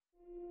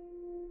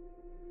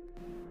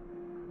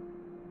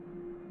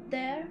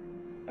there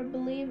are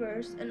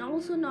believers and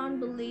also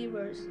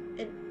non-believers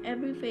in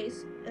every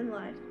phase in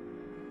life.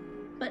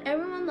 But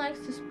everyone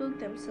likes to spook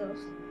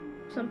themselves.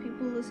 Some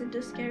people listen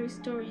to scary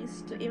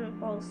stories to even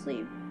fall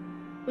asleep,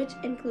 which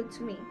includes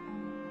me.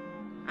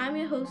 I'm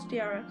your host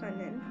Tiara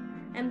Kannan,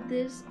 and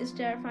this is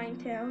Terrifying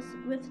Tales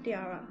with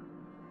Tiara.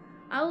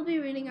 I will be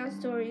reading out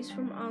stories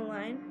from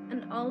online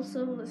and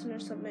also listener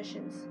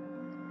submissions.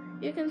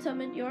 You can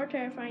submit your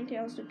terrifying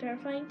tales to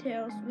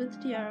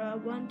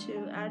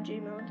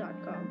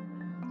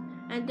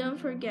terrifyingtaleswithtiara12@gmail.com. And don't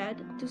forget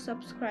to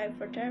subscribe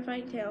for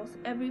Terrifying Tales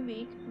every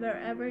week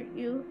wherever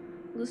you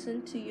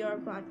listen to your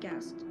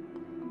podcast.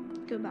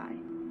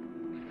 Goodbye.